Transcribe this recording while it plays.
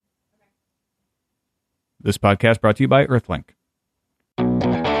This podcast brought to you by Earthlink.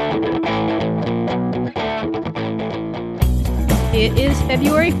 It is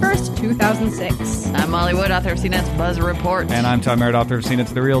February 1st, 2006. I'm Molly Wood, author of CNet's Buzz Report. And I'm Tom Merritt, author of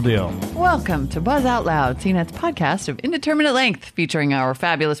CNet's The Real Deal. Welcome to Buzz Out Loud, CNet's podcast of indeterminate length, featuring our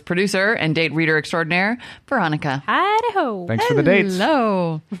fabulous producer and date reader extraordinaire, Veronica. Idaho. Thanks for the dates.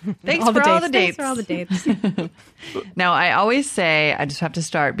 Hello. Thanks for all the dates. Thanks for all the dates. Now, I always say, I just have to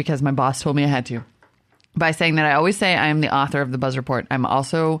start because my boss told me I had to, by saying that I always say I am the author of the Buzz Report.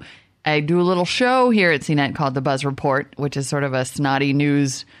 I do a little show here at CNet called the Buzz Report, which is sort of a snotty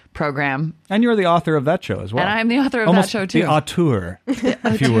news program. And you're the author of that show as well. And I'm the author of Almost that show, too. the auteur,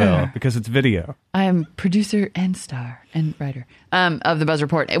 if you will, because it's video. I am producer and star and writer of the Buzz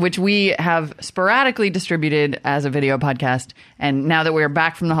Report, which we have sporadically distributed as a video podcast. And now that we're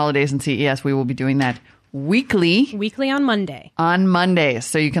back from the holidays and CES, we will be doing that weekly. Weekly on Monday. On Mondays.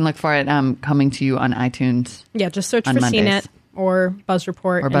 So you can look for it coming to you on iTunes. Yeah, just search on for Mondays. CNet or Buzz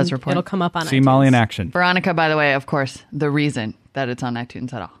Report. Or Buzz Report. It'll come up on iTunes. See Molly in action. Veronica, by the way, of course, the reason that it's on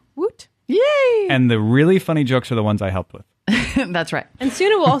iTunes at all. Woot. Yay! And the really funny jokes are the ones I helped with. That's right. And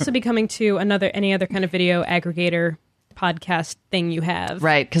soon it will also be coming to any other kind of video aggregator podcast thing you have.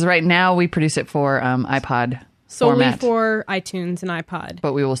 Right, because right now we produce it for iPod Solely format. For iTunes and iPod.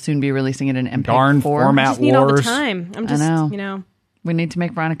 But we will soon be releasing it in MP4. Darn format I just need all the wars. time. I'm just, I know. We need to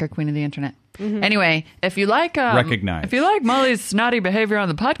make Veronica queen of the internet. Mm-hmm. Anyway, if you like Recognize. If you like Molly's snotty behavior on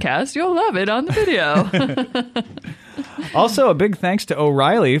the podcast, you'll love it on the video. Also, a big thanks to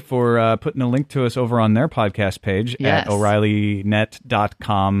O'Reilly for putting a link to us over on their podcast page Yes. at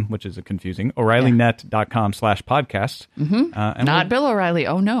O'ReillyNet.com, which is confusing. O'ReillyNet.com/podcasts. Mm-hmm. Not Bill O'Reilly.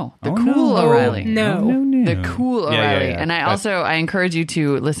 Oh, no. The Oh, cool no. O'Reilly. No. The cool O'Reilly. Yeah. And I encourage you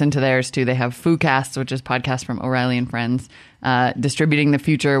to listen to theirs, too. They have FooCast, which is podcast from O'Reilly and Friends. Distributing the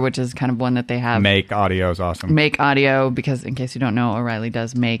Future, which is kind of one that they have. Make audio is awesome. Make audio, because in case you don't know, O'Reilly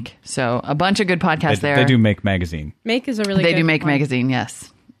does make. So a bunch of good podcasts there. They do Make magazine. Make is a really good They do Make one. magazine,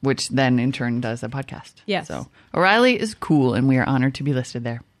 yes. Which then in turn does a podcast. Yes. So O'Reilly is cool, and we are honored to be listed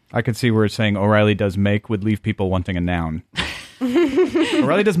there. I could see where it's saying O'Reilly does make would leave people wanting a noun.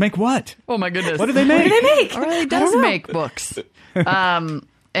 O'Reilly does make what? Oh my goodness. What do they make? O'Reilly does make books.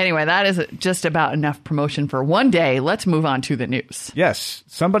 Anyway, that is just about enough promotion for one day. Let's move on to the news. Yes,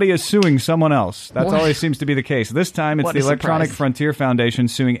 somebody is suing someone else. That's What? always seems to be the case. This time, it's What the a Electronic surprise. Frontier Foundation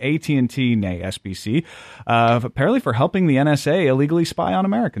suing AT&T, nay SBC, apparently for helping the NSA illegally spy on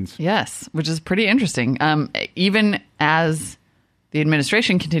Americans. Yes, which is pretty interesting. Even as the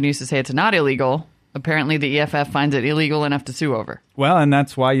administration continues to say it's not illegal, apparently the EFF finds it illegal enough to sue over. Well, and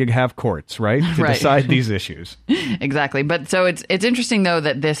that's why you have courts, right? To Right. decide these issues. Exactly. But so it's interesting, though,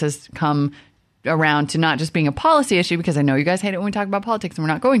 that this has come around to not just being a policy issue, because I know you guys hate it when we talk about politics, and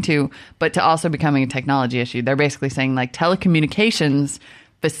we're not going to, but to also becoming a technology issue. They're basically saying, like, telecommunications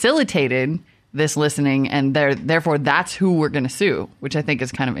facilitated this listening, and therefore that's who we're going to sue, which I think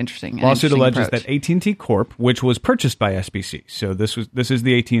is kind of interesting. Lawsuit alleges that AT&T Corp., which was purchased by SBC, so this is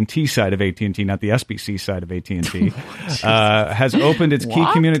the AT&T side of AT&T, not the SBC side of AT&T, has opened its key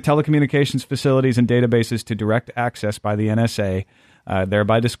telecommunications facilities and databases to direct access by the NSA,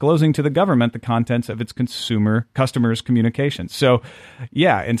 thereby disclosing to the government the contents of its customers' communications. So,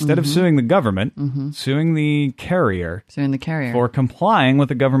 yeah, instead of suing the government, suing the carrier for complying with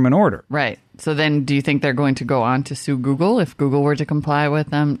the government order. Right. So then do you think they're going to go on to sue Google if Google were to comply with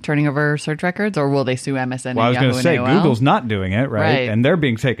turning over search records, or will they sue MSN Well, I was and Yahoo going to say, and AOL? Google's not doing it, right? Right. And they're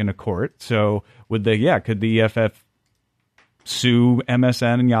being taken to court. So could the EFF sue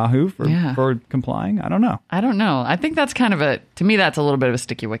MSN and Yahoo for complying? I don't know. I think that's kind of to me, that's a little bit of a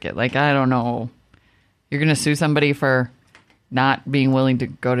sticky wicket. Like, I don't know. You're going to sue somebody for not being willing to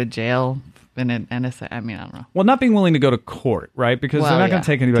go to jail in an NSA? I mean, I don't know. Well, not being willing to go to court, right? Because they're not going to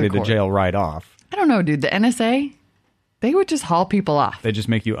take anybody to court. jail right off. I don't know, dude. The NSA, they would just haul people off. They just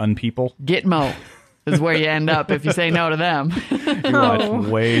make you unpeople. Gitmo is where you end up if you say no to them. You watch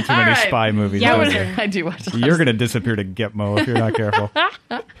way too many spy movies. Yeah, don't you? I do watch those. You're going to disappear to Gitmo if you're not careful.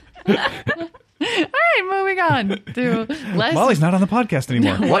 All right, moving on to less. Molly's not on the podcast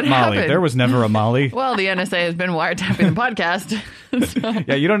anymore. What Molly? happened? There was never a Molly. Well, the NSA has been wiretapping the podcast. So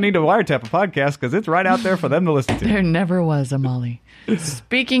Yeah, you don't need to wiretap a podcast because it's right out there for them to listen to. there never was a Molly.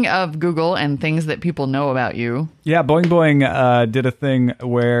 Speaking of Google and things that people know about you. Yeah, Boing Boing did a thing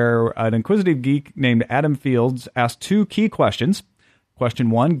where an inquisitive geek named Adam Fields asked two key questions.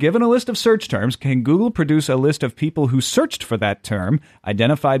 Question 1, given a list of search terms, can Google produce a list of people who searched for that term,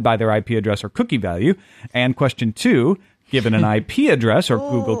 identified by their IP address or cookie value? And question 2, given an IP address or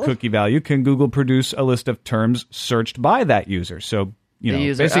Google cookie value, can Google produce a list of terms searched by that user? So you The know,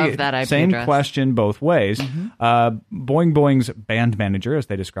 user basically of that IP same address. question both ways. Boing Boing's band manager, as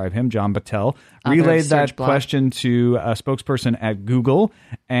they describe him, John Battelle, relayed that question to a spokesperson at Google,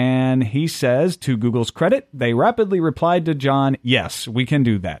 and he says, to Google's credit, they rapidly replied to John, yes, we can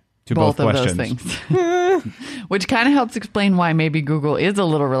do that. To both of questions. those things. Which kind of helps explain why maybe Google is a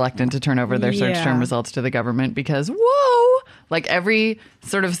little reluctant to turn over their search term results to the government, because, whoa, like every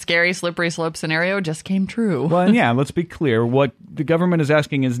sort of scary, slippery slope scenario just came true. Well, and yeah, let's be clear. What the government is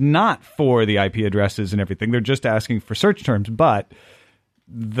asking is not for the IP addresses and everything. They're just asking for search terms, but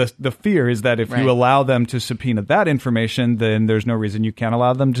the fear is that if you allow them to subpoena that information, then there's no reason you can't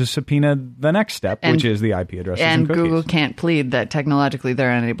allow them to subpoena the next step, which is the IP addresses and cookies. Google can't plead that technologically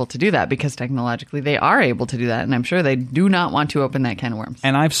they're unable to do that, because technologically they are able to do that, and I'm sure they do not want to open that can of worms.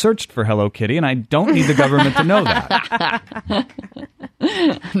 And I've searched for Hello Kitty, and I don't need the government to know that.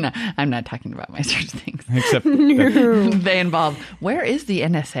 No, I'm not talking about my search things. Except They involve, where is the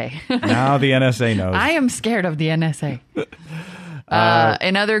NSA? now the NSA knows. I am scared of the NSA.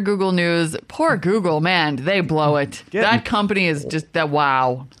 In other Google news, poor Google, man, they blow it. That company is just that.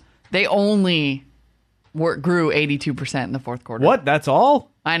 Wow, they only grew 82% in the fourth quarter. What? That's all?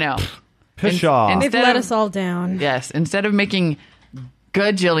 I know. Pshaw. They've let us all down. Yes, instead of making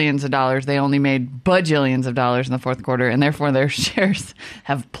gajillions of dollars, they only made bajillions of dollars in the fourth quarter, and therefore their shares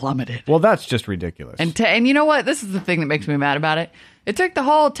have plummeted. Well, that's just ridiculous. And you know what? This is the thing that makes me mad about it. It took the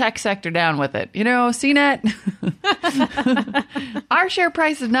whole tech sector down with it. You know, CNet, our share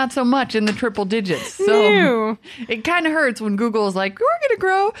price is not so much in the triple digits. So it kind of hurts when Google is like, we're going to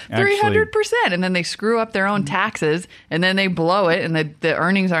grow 300%. And then they screw up their own taxes, and then they blow it, and the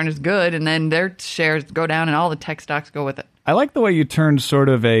earnings aren't as good, and then their shares go down, and all the tech stocks go with it. I like the way you turned sort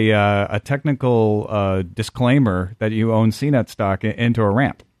of a technical disclaimer that you own CNet stock into a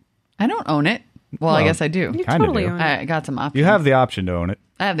rant. I don't own it. Well, I guess I do. You totally own it. I got some options. You have the option to own it.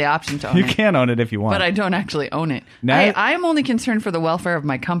 I have the option to own You it. can own it if you want. But I don't actually own it. Now- I am only concerned for the welfare of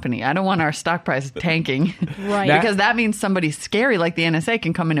my company. I don't want our stock price tanking. Right. Because that means somebody scary like the NSA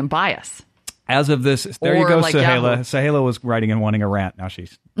can come in and buy us. As of this, there you Or go, like Sahela. Yahoo. Sahela was writing and wanting a rant. Now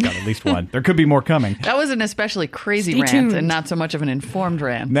she's got at least one. There could be more coming. That was an especially crazy Stay rant tuned. and not so much of an informed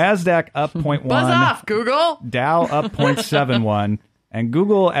rant. NASDAQ up 0.1. Buzz off, Google! Dow up 0.71. And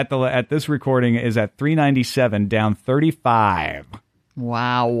Google at this recording is at 397, down 35.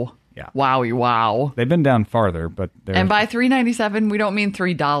 Wow. Yeah. Wowie wow. They've been down farther, but they're... And by $3.97, we don't mean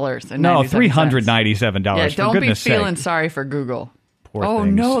 $3. No, $397. Yeah, for don't be goodness feeling sake. sorry for Google. Poor Oh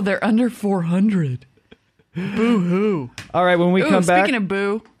things. no, they're under 400. Boo-hoo. All right, when we come back... Speaking of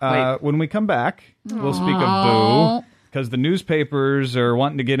boo, wait. When we come back, we'll speak of boo, because the newspapers are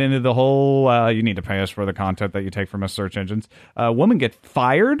wanting to get into the whole, you need to pay us for the content that you take from us search engines. Women get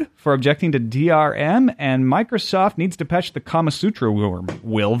fired for objecting to DRM, and Microsoft needs to patch the Kama Sutra worm.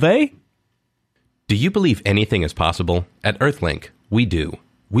 Will they? Do you believe anything is possible? At Earthlink, we do.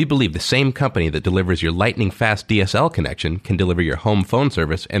 We believe the same company that delivers your lightning-fast DSL connection can deliver your home phone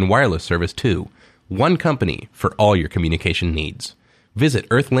service and wireless service too. One company for all your communication needs. Visit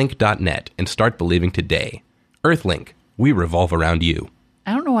earthlink.net and start believing today. Earthlink, we revolve around you.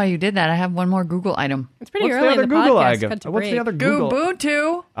 I don't know why you did that. I have one more Google item. It's pretty What's early the other in the Google podcast. item? Cut to What's the break. other Google?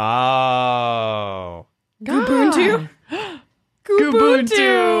 Ubuntu. Oh. Ubuntu?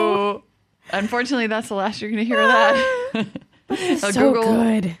 Ubuntu. Unfortunately, that's the last you're going to hear of that. So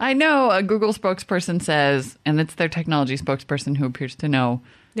good. I know a Google spokesperson says, and it's their technology spokesperson who appears to know,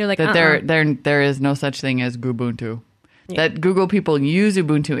 They're like, that there is no such thing as Ubuntu. Yeah. That Google people use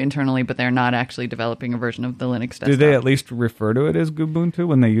Ubuntu internally, but they're not actually developing a version of the Linux desktop. Do they at least refer to it as Ubuntu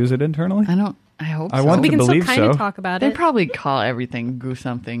when they use it internally? I hope I so. want we to can still believe kind of so. talk about They it. probably call everything Goo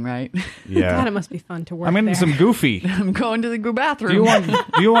something, right? Yeah. God, it must be fun to work I'm in there. some Goofy. I'm going to the Goo bathroom.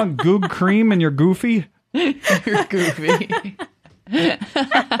 Do you want Goog cream in your Goofy? You're goofy.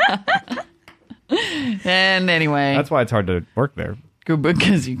 And anyway, That's why it's hard to work there.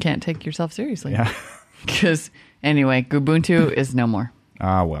 because you can't take yourself seriously. Yeah. Because anyway, Ubuntu is no more.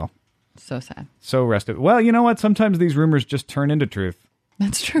 Ah, well. So sad. So rested. Well, you know what? Sometimes these rumors just turn into truth.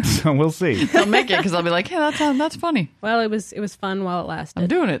 That's true. So we'll see. I'll make it because I'll be like, hey, that's funny. Well, it was fun while it I'm lasted.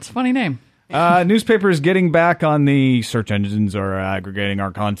 doing it. It's a funny name. Newspapers getting back on the search engines are aggregating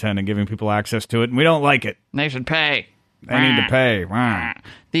our content and giving people access to it, and we don't like it. They should pay. They need to pay. Wah.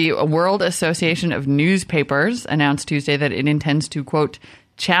 The World Association of Newspapers announced Tuesday that it intends to, quote,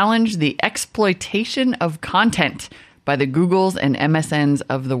 challenge the exploitation of content by the Googles and MSNs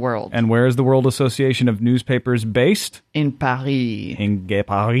of the world. And where is the World Association of Newspapers based? In Paris. In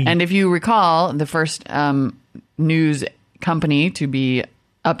Paris. And if you recall, the first news company to be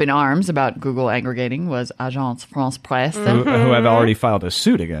up in arms about Google aggregating was Agence France Presse, who have already filed a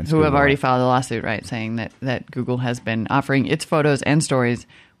suit against who Google. have already filed a lawsuit, right, saying that Google has been offering its photos and stories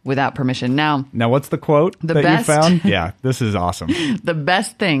without permission. Now, what's the quote that best- you found? Yeah, this is awesome. the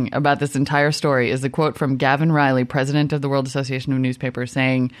best thing about this entire story is the quote from Gavin Riley, president of the World Association of Newspapers,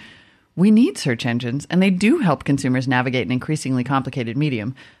 saying, "We need search engines, and they do help consumers navigate an increasingly complicated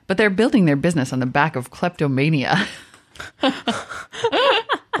medium, but they're building their business on the back of kleptomania."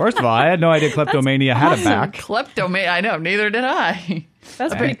 First of all, I had no idea kleptomania had a back. Kleptomania, I know, neither did I.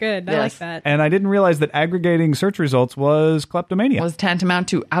 That's pretty good. I like that. And I didn't realize that aggregating search results was kleptomania. Was tantamount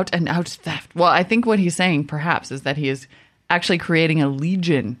to out-and-out theft. Well, I think what he's saying, perhaps, is that he is actually creating a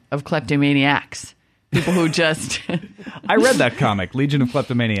legion of kleptomaniacs. People who just... I read that comic, Legion of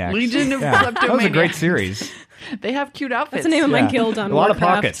Kleptomaniacs. Legion of That was a great Kleptomaniacs. series. They have cute outfits. That's the name of my guild on a lot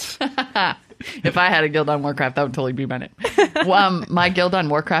Warcraft. of pockets. If I had a guild on Warcraft, that would totally be my name. Well, my guild on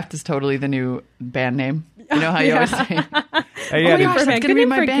Warcraft is totally the new band name. You know how you always say, Hey, yeah, my did, gosh, that's Good gonna be name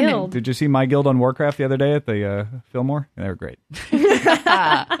my for band name. guild. did you see my guild on Warcraft the other day at the Fillmore? They were great.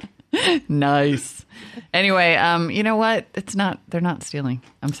 Nice. Anyway, you know what? They're not stealing.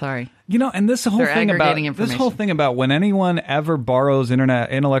 I'm sorry. And this whole They're thing about aggregating information. when anyone ever borrows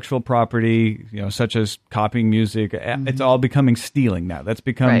intellectual property, such as copying music, it's all becoming stealing now. That's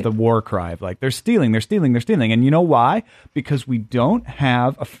become Right. the war cry of like they're stealing. And you know why? Because we don't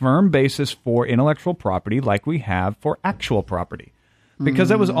have a firm basis for intellectual property like we have for actual property.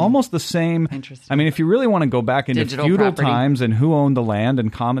 Because it was almost the same. Interesting. I mean, if you really want to go back into Digital feudal property. times and who owned the land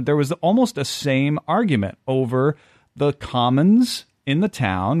and common, there was almost a same argument over the commons in the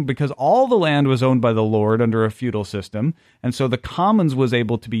town because all the land was owned by the lord under a feudal system. And so the commons was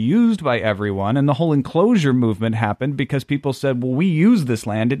able to be used by everyone. And the whole enclosure movement happened because people said, well, we use this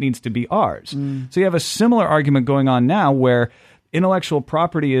land. It needs to be ours. So you have a similar argument going on now where intellectual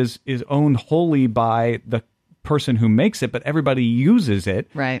property is owned wholly by the person who makes it, but everybody uses it.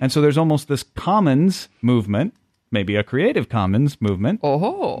 Right. And so there's almost this commons movement, maybe a creative commons movement,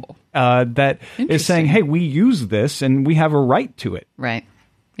 that is saying, hey, we use this and we have a right to it. Right.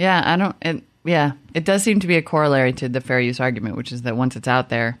 Yeah, it does seem to be a corollary to the fair use argument, which is that once it's out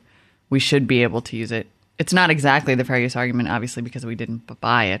there, we should be able to use it. It's not exactly the fair use argument, obviously, because we didn't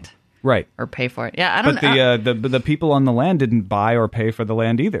buy it. Right. Or pay for it. Yeah, I don't know. But the people on the land didn't buy or pay for the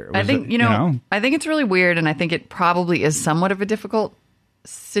land either. I think, I think it's really weird, and I think it probably is somewhat of a difficult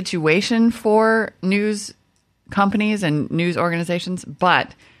situation for news companies and news organizations,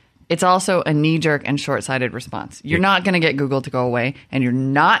 but it's also a knee-jerk and short-sighted response. You're not going to get Google to go away, and you're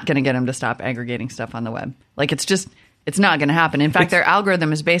not going to get them to stop aggregating stuff on the web. Like, it's not going to happen. In fact, their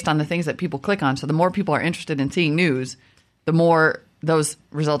algorithm is based on the things that people click on, so the more people are interested in seeing news, the more those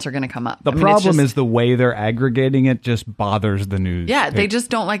results are going to come up. The problem is the way they're aggregating it just bothers the news. Yeah, they just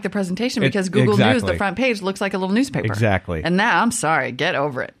don't like the presentation because Google News, the front page, looks like a little newspaper. Exactly. And now, I'm sorry, get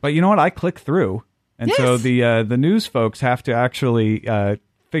over it. But you know what? I click through. And so Yes. the news folks have to actually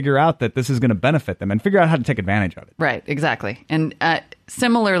figure out that this is going to benefit them and figure out how to take advantage of it. Right, exactly. And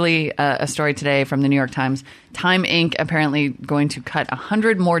similarly, a story today from the New York Times, Time Inc. apparently going to cut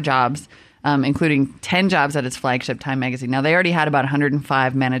 100 more jobs, including 10 jobs at its flagship Time magazine. Now, they already had about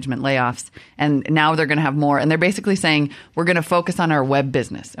 105 management layoffs, and now they're going to have more. And they're basically saying, we're going to focus on our web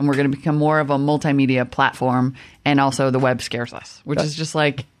business, and we're going to become more of a multimedia platform, and also the web scares us, which is just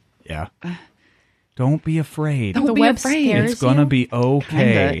like... Yeah. Don't be afraid. Don't be afraid. It's going to be okay.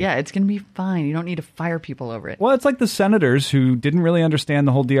 Kinda. Yeah, it's going to be fine. You don't need to fire people over it. Well, it's like the senators who didn't really understand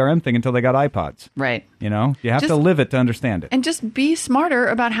the whole DRM thing until they got iPods. Right. You have to Just- live it to understand it. And just be smarter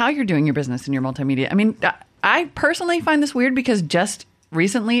about how you're doing your business and your multimedia. I mean, I personally find this weird because just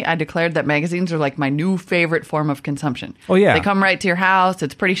recently I declared that magazines are like my new favorite form of consumption. Oh, yeah. They come right to your house.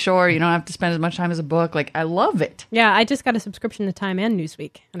 It's pretty short. You don't have to spend as much time as a book. Like, I love it. Yeah, I just got a subscription to Time and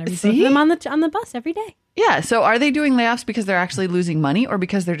Newsweek, and I read both See? of them on the bus every day. Yeah. So are they doing layoffs because they're actually losing money or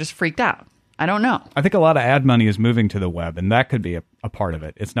because they're just freaked out? I don't know. I think a lot of ad money is moving to the web, and that could be a part of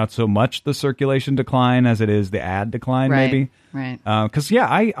it. It's not so much the circulation decline as it is the ad decline, Right, maybe. right. Because,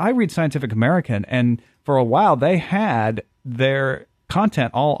 I read Scientific American, and for a while they had their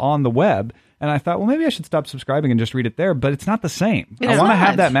content all on the web, and I thought, well, maybe I should stop subscribing and just read it there, but it's not the same. I It's want to not.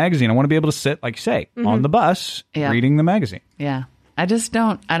 have that magazine. I want to be able to sit, like, say, on the bus Yeah. reading the magazine. Yeah. I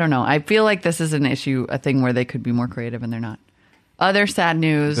don't know. I feel like this is a thing where they could be more creative and they're not. Other sad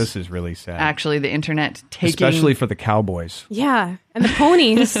news. This is really sad. Actually, the internet taking... Especially for the cowboys. Yeah, and the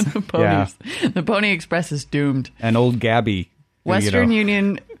ponies. the ponies. Yeah. The Pony Express is doomed. And old Gabby. Western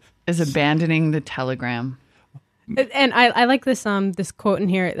Union is abandoning the telegram. And I like this this quote in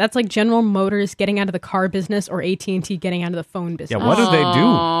here. That's like General Motors getting out of the car business or AT&T getting out of the phone business. Yeah, what do they do?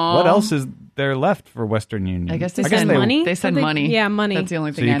 What else is there left for Western Union? I guess they send money. They send money. Yeah, money. That's the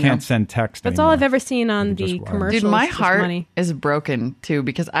only So thing you I know. can't send text That's anymore. all I've ever seen on the just wire. commercials. Dude, my just heart money. is broken too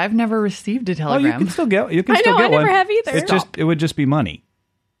because I've never received a Oh, telegram. you can still get. You can I still know, get I never one. have either. It would just be money.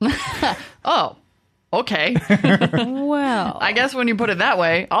 Oh, okay. Well, I guess when you put it that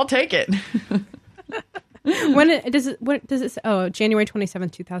way, I'll take it. when does it say? Oh, January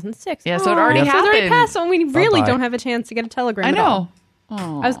 27th, 2006. Yeah, so it already So it's already happened. passed, so we really Bye-bye. don't have a chance to get a telegram I at all. know.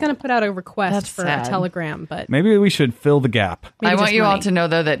 Oh. I was going to put out a request That's for sad. a telegram, but Maybe we should fill the gap. maybe I want just you all money. to know,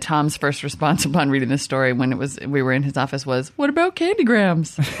 though, that Tom's first response upon reading this story when we were in his office was, "What about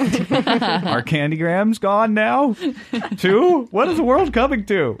candygrams?" Are candygrams gone now? Too? What is the world coming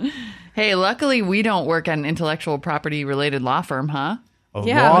to? Hey, luckily we don't work at an intellectual property related law firm, huh? A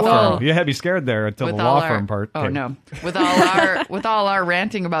Yeah, law well- firm. You had me scared there until the law firm part. Oh came. no! With all our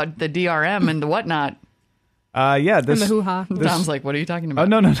ranting about the DRM and the whatnot, Yeah, And this. the hoo-ha. Tom's like, "What are you talking Oh about?"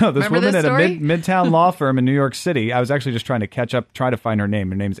 no! This Remember woman this at a story? midtown law firm in New York City. I was actually just trying to catch up, try to find her name.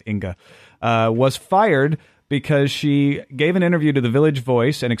 Her name's Inga. Was fired because she gave an interview to the Village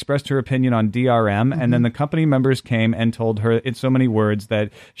Voice and expressed her opinion on DRM, and then the company members came and told her in so many words that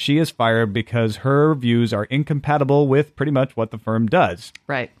she is fired because her views are incompatible with pretty much what the firm does.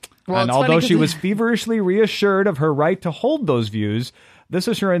 Right. Well, And it's funny although 'cause she was feverishly reassured of her right to hold those views, this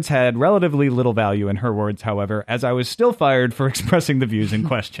assurance had relatively little value in her words, however, as I was still fired for expressing the views in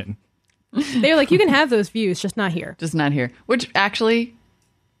question. They were like, you can have those views, just not here. just not here, which actually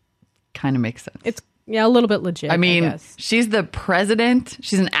kind of makes sense. It's a little bit legit. I mean, guess. she's the president.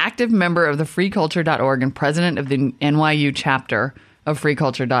 She's an active member of the freeculture.org and president of the NYU chapter of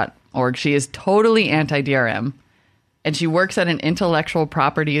freeculture.org. She is totally anti-DRM, and she works at an intellectual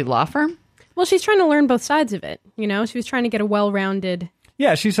property law firm. Well, she's trying to learn both sides of it. You know, she was trying to get a well-rounded.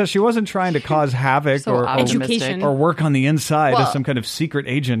 Yeah, she says she wasn't trying to cause havoc So or optimistic. Education. or work on the inside Well, as some kind of secret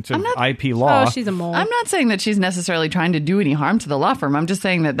agent of I'm not- IP law. Oh, she's a mole. I'm not saying that she's necessarily trying to do any harm to the law firm. I'm just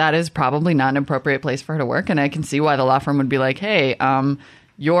saying that that is probably not an appropriate place for her to work, and I can see why the law firm would be like, "Hey,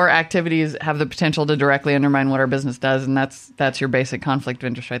 your activities have the potential to directly undermine what our business does, and that's your basic conflict of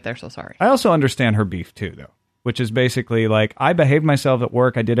interest right there. So sorry." I also understand her beef too, though, which is basically like, I behaved myself at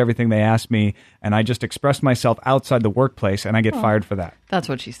work, I did everything they asked me, and I just expressed myself outside the workplace, and I get fired for that. That's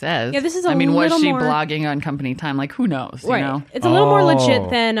what she says. Yeah, this is I a mean, was little she more- blogging on company time? Like, who knows? Right. You know? It's a little more legit Oh,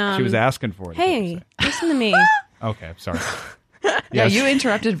 than. she was asking for it. is what you're Hey, saying. listen to me. Okay, I'm sorry. Yeah, Yes. you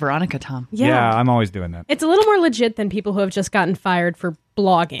interrupted Veronica, Tom. Yeah. I'm always doing that. It's a little more legit than people who have just gotten fired for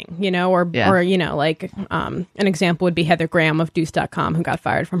blogging, you know, or you know, like an example would be Heather Graham of Deuce.com, who got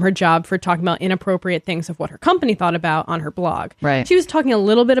fired from her job for talking about inappropriate things of what her company thought about on her blog. Right. She was talking a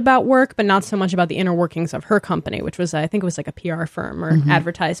little bit about work, but not so much about the inner workings of her company, which was, I think it was like a PR firm or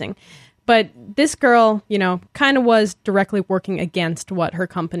advertising. But this girl, you know, kind of was directly working against what her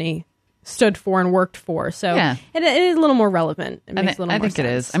company stood for and worked for. So Yeah. it is a little more relevant. It And makes a little I more think it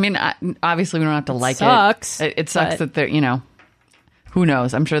sense. is. I mean, obviously, we don't have to like sucks, it. It sucks but- that they're, you know, who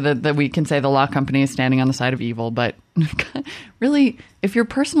knows? I'm sure that we can say the law company is standing on the side of evil, but really, if your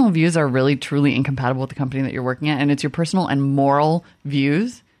personal views are really truly incompatible with the company that you're working at, and it's your personal and moral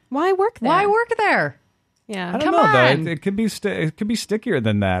views, Why work there? why work there? Yeah. I don't Come know, though. on. It could be it could be stickier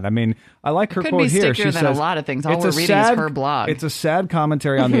than that. I mean, I like her It could quote be here. stickier She than a says, lot of things. All "It's we're a reading sad- is her blog." It's a sad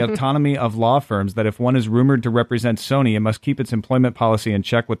commentary on the autonomy of law firms that if one is rumored to represent Sony, it must keep its employment policy in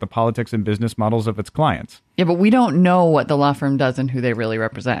check with the politics and business models of its clients." Yeah, but we don't know what the law firm does and who they really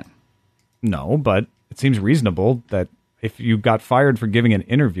represent. No, but it seems reasonable that if you got fired for giving an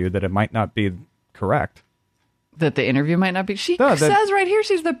interview, that it might not be correct. That the interview might not be. She No, that- says right here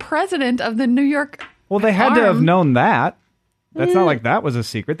she's the president of the New York. Well, they had to have arm. known that. That's not like that was a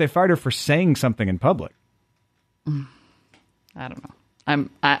secret. They fired her for saying something in public. I don't know.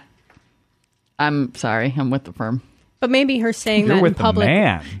 I'm sorry. I'm with the firm. But maybe her saying You're that with in public. the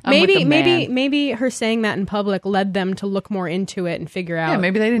man. I'm with the man. Maybe her saying that in public led them to look more into it and figure out. Yeah,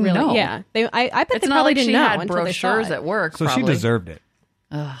 maybe they didn't know. Yeah, I bet It's they not probably like didn't she know had until they saw brochures it. at work. So probably. she deserved it.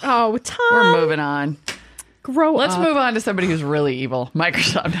 Oh, Tom, We're moving on. grow Let's up. move on to somebody who's really evil.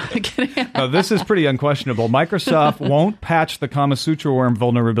 Microsoft. No, I'm kidding. No, this is pretty unquestionable. Microsoft won't patch the Kama Sutra worm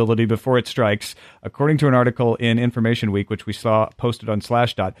vulnerability before it strikes, according to an article in Information Week, which we saw posted on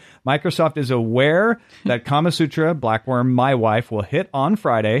Slashdot. Microsoft is aware that Kama Sutra, Blackworm, My Wife, will hit on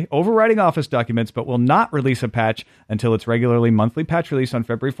Friday, overriding Office documents, but will not release a patch until its regularly monthly patch release on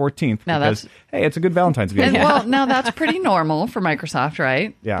February 14th. Now because, hey, it's a good Valentine's gift. And, well, now that's pretty normal for Microsoft,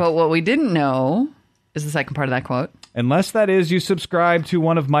 right? Yeah. But what we didn't know is the second part of that quote. Unless that is you subscribe to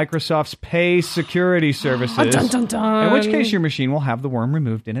one of Microsoft's pay security services. Dun, dun, dun. In which case your machine will have the worm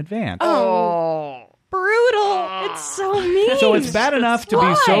removed in advance. Oh, brutal. It's so mean. So it's bad enough to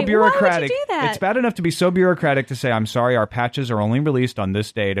be so bureaucratic. Why would you do that? It's bad enough to be so bureaucratic to say, I'm sorry, our patches are only released on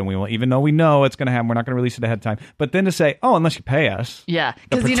this date, and we will, even though we know it's going to happen, we're not going to release it ahead of time. But then to say, oh, unless you pay us. Yeah.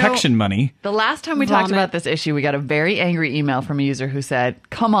 The protection money. The last time we talked about this issue, we got a very angry email from a user who said,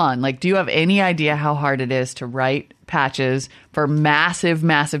 come on, like, do you have any idea how hard it is to write patches for massive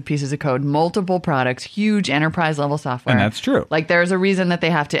pieces of code, multiple products, huge enterprise level software? And that's true. Like, there's a reason that they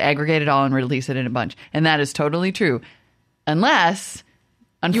have to aggregate it all and release it in a bunch. And that is totally true. Unless,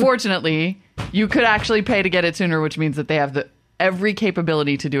 unfortunately, you could actually pay to get it sooner, which means that they have every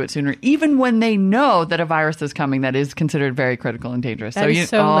capability to do it sooner, even when they know that a virus is coming that is considered very critical and dangerous. That is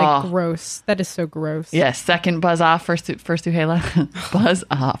so gross. That is so gross. Yes, second buzz off, first Tuhela. Buzz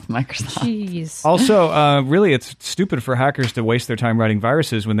off, Microsoft. Jeez. Also, really, it's stupid for hackers to waste their time writing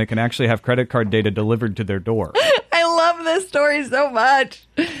viruses when they can actually have credit card data delivered to their door. I love this story so much.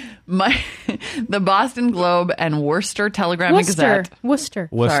 The Boston Globe and Worcester Telegram and Gazette. Worcester,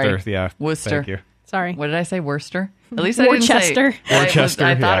 yeah. Worcester. Thank you. Sorry. What did I say? Worcester? At least I Worcester. didn't say... Worcester,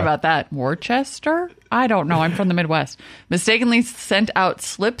 I thought yeah. about that. Worcester? I don't know. I'm from the Midwest. Mistakenly sent out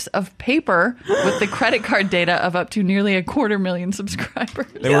slips of paper with the credit card data of up to nearly 250,000 subscribers.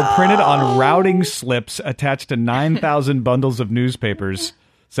 They were printed on routing slips attached to 9,000 bundles of newspapers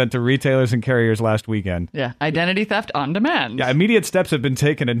sent to retailers and carriers last weekend. Yeah. Identity theft on demand. Yeah, immediate steps have been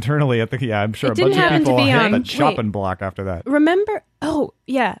taken internally at the... Yeah, I'm sure It a bunch didn't of happen people to be hit on- the chopping block after that. Remember? Oh,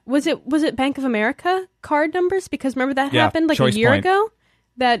 yeah. Was it Bank of America card numbers? Because remember that Yeah, happened like Choice a year Point. ago?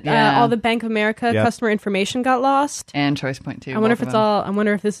 That Yeah. all the Bank of America Yep. customer information got lost. And Choice Point, too. I wonder if it's all. I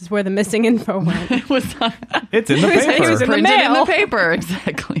wonder if this is where the missing info went. It was It's in the It was paper. in the printed in mail. the paper.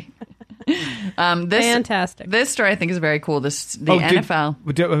 Exactly. Fantastic. This story I think is very cool. The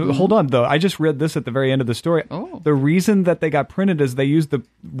NFL. Hold on, though. I just read this at the very end of the story. Oh. The reason that they got printed is they used the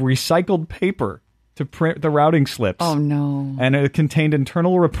recycled paper to print the routing slips. Oh, no. And it contained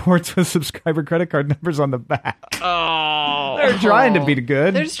internal reports with subscriber credit card numbers on the back. Oh. They're trying to be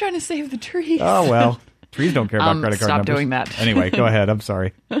good. They're just trying to save the trees. Oh, well. Trees don't care about credit card stop numbers. doing that. Anyway, go ahead. I'm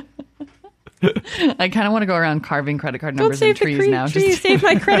sorry. I kind of want to go around carving credit card Don't numbers in save the trees now. trees. Save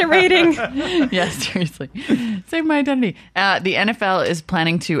my credit rating. Yeah, seriously. Save my identity. The NFL is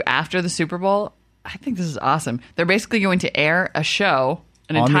planning to, after the Super Bowl, I think this is awesome. They're basically going to air a show,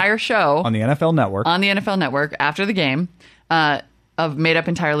 entire show. On the NFL Network. On the NFL Network after the game, made up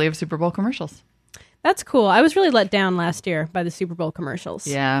entirely of Super Bowl commercials. That's cool. I was really let down last year by the Super Bowl commercials.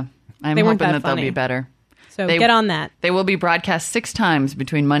 Yeah. I'm They hoping weren't that that they'll funny. be better. So get on that. They will be broadcast 6 times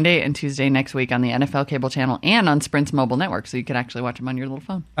between Monday and Tuesday next week on the NFL cable channel and on Sprint's mobile network, so you can actually watch them on your little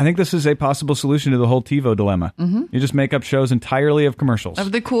phone. I think this is a possible solution to the whole TiVo dilemma. Mm-hmm. You just make up shows entirely of commercials.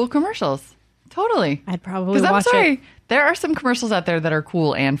 Of the cool commercials. Totally. I'd probably Because watch I'm sorry, it. there are some commercials out there that are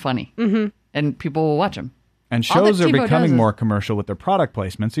cool and funny, and people will watch them. And All that shows are TiVo becoming does is- more commercial with their product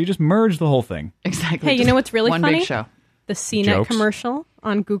placement, so you just merge the whole thing. Exactly. Hey, you Just know what's really one funny? big show. The CNet Jokes. commercial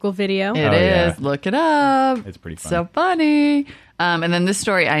on Google Video. It Oh, is. yeah. Look it up. It's pretty funny. So funny. And then this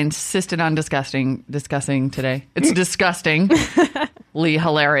story I insisted on discussing today. It's disgustingly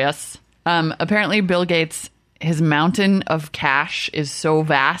hilarious. Apparently, Bill Gates, his mountain of cash is so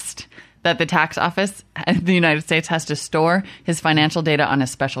vast that the tax office in the United States has to store his financial data on a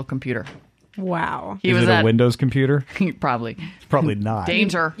special computer. Wow. He is was it a at Windows computer? probably It's probably not.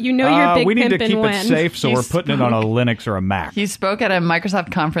 danger. You know you're big we need to pimpin' keep when. it safe, so we're He's- putting it on a Linux or a Mac. He spoke at a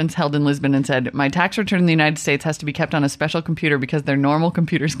Microsoft conference held in Lisbon and said, "My tax return in the United States has to be kept on a special computer because their normal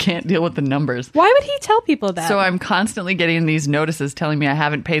computers can't deal with the numbers. Why would he tell people that? So I'm constantly getting these notices telling me I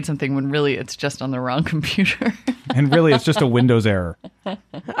haven't paid something when really it's just on the wrong computer." And really, it's just a Windows error. That's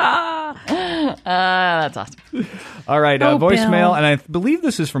awesome. All right, Oh, voicemail, Bill. and I believe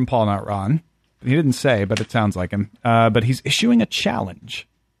this is from Paul, not Ron. He didn't say, but it sounds like him. But he's issuing a challenge.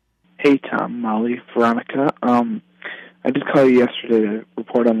 Hey, Tom, Molly, Veronica. I did call you yesterday to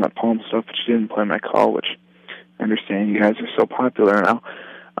report on that Palm stuff, but you didn't play my call, which I understand you guys are so popular now.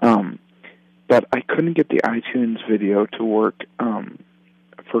 But I couldn't get the iTunes video to work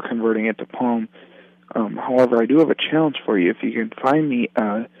for converting it to Palm. However, I do have a challenge for you. If you can find me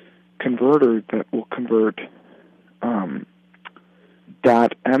a converter that will convert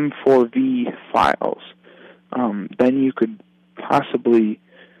 .m4v files, then you could possibly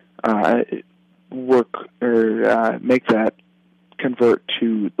work or make that convert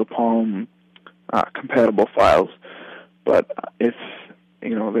to the Palm compatible files. But if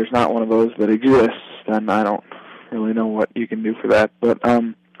there's not one of those that exists, then I don't really know what you can do for that. But thought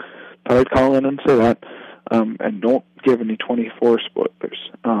I'd call in and say that. And don't give any 24 spoilers,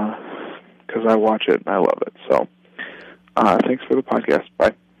 because I watch it and I love it. So, thanks for the podcast.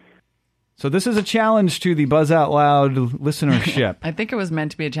 Bye. So this is a challenge to the Buzz Out Loud listenership. I think it was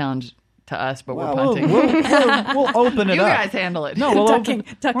meant to be a challenge to us, but Well, we're punting. We'll open it You up. guys handle it. No, we'll Ducking.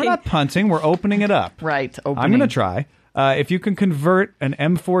 We're not punting. We're opening it up. Right. Opening. I'm going to try. If you can convert an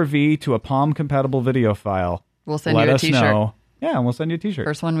M4V to a Palm-compatible video file, We'll send let you a us t-shirt. know. Yeah, and we'll send you a T-shirt.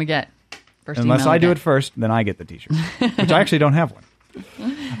 First one we get. First Unless email I we do get. it first, then I get the T-shirt, which I actually don't have one.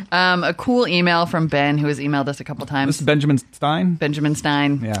 A cool email from Ben, who has emailed us a couple times. This is Benjamin Stein. Benjamin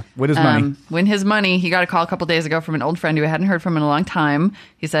Stein. Yeah, with his money. Win his money. He got a call a couple days ago from an old friend who I hadn't heard from in a long time.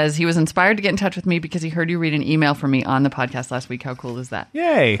 He says he was inspired to get in touch with me because he heard you read an email from me on the podcast last week. How cool is that?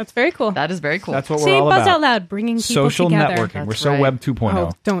 Yay! That's very cool. That is very cool. That's what See, we're all Buzz about. Out Loud, bringing people Social together. networking. That's We're so right. Web 2.0.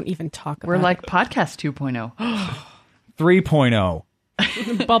 Oh, don't even talk about We're it. like podcast 2.0. 3.0.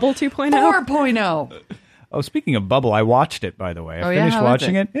 Bubble 2.0. 4.0. Oh, speaking of Bubble, I watched it, by the way. I Oh, yeah? finished How is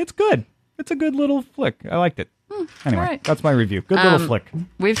watching it? it. It's good. It's a good little flick. I liked it. Anyway, all right. that's my review. Good little flick.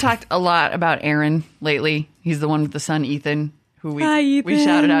 We've talked a lot about Aaron lately. He's the one with the son, Ethan, who Hi, we Ethan.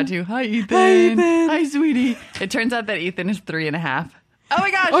 shouted out to. Hi, Ethan. Hi, Ethan. Hi, sweetie. It turns out that Ethan is 3.5. Oh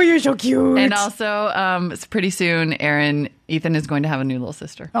my gosh. Oh, you're so cute. And also, it's pretty soon, Ethan is going to have a new little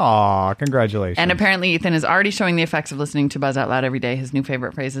sister. Aw, congratulations. And apparently, Ethan is already showing the effects of listening to Buzz Out Loud every day. His new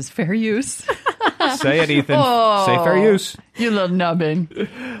favorite phrase is fair use. Say it, Ethan. Oh. Say fair use. You little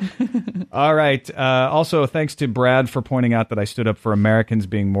nubbin. All right. Also, thanks to Brad for pointing out that I stood up for Americans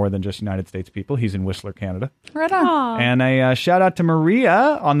being more than just United States people. He's in Whistler, Canada. Right on. Aw. And a shout out to Maria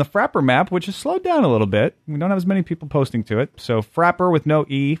on the Frapper map, which has slowed down a little bit. We don't have as many people posting to it. So Frapper with no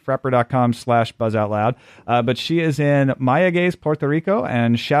E, frapper.com/buzzoutloud. But she is in Mayaguez, Puerto Rico.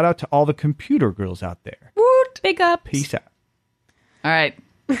 And shout out to all the computer girls out there. Woot. Big ups. Peace out. All right.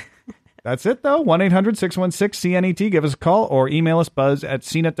 That's it, though. 1-800-616-CNET. Give us a call or email us,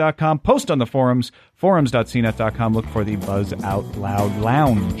 buzz@cnet.com. Post on the forums, forums.cnet.com. Look for the Buzz Out Loud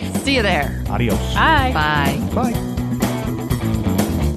Lounge. See you there. Adios. Bye. Bye. Bye.